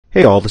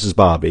Hey all, this is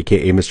Bob,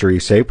 aka Mr.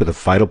 Reef Safe, with a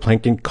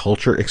Phytoplankton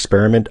Culture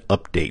Experiment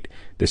Update.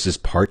 This is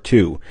part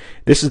 2.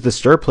 This is the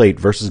stir plate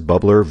versus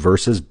bubbler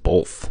versus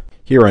both.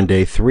 Here on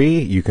day 3,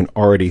 you can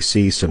already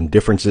see some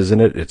differences in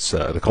it.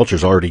 The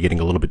culture's already getting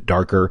a little bit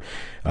darker.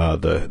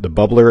 The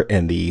bubbler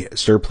and the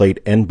stir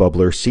plate and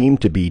bubbler seem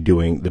to be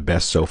doing the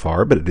best so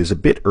far, but it is a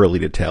bit early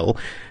to tell.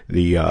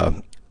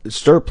 The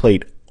stir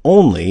plate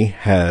only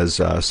has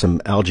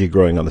some algae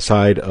growing on the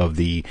side of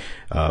the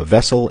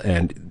vessel,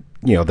 and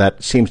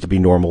that seems to be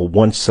normal.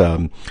 Once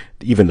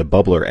even the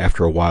bubbler,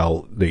 after a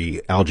while,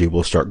 the algae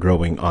will start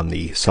growing on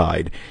the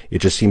side. It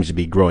just seems to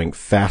be growing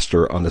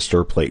faster on the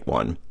stir plate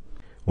one.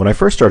 When I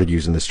first started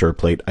using the stir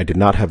plate, I did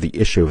not have the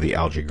issue of the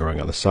algae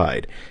growing on the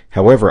side.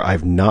 However,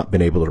 I've not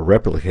been able to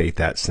replicate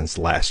that since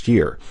last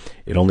year.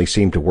 It only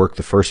seemed to work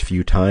the first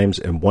few times,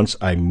 and once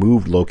I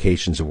moved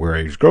locations of where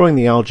I was growing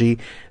the algae,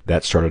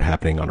 that started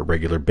happening on a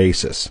regular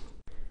basis.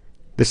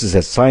 This is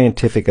as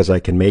scientific as I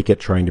can make it,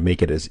 trying to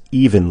make it as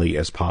evenly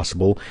as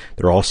possible.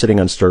 They're all sitting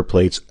on stir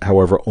plates.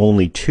 However,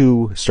 only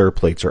 2 stir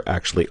plates are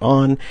actually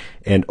on,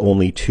 and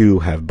only 2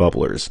 have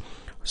bubblers.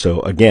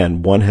 So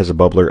again, one has a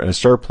bubbler and a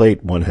stir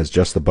plate, one has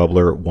just the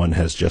bubbler, one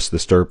has just the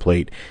stir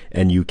plate,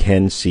 and you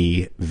can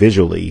see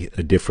visually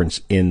a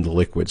difference in the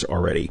liquids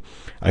already.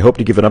 I hope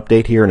to give an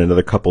update here in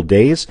another couple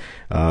days.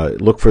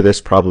 Look for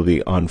this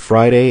probably on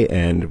Friday,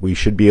 and we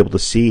should be able to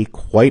see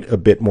quite a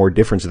bit more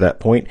difference at that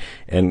point,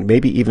 and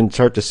maybe even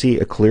start to see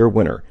a clear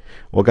winner.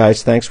 Well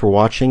guys, thanks for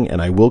watching, and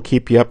I will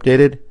keep you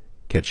updated.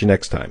 Catch you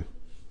next time.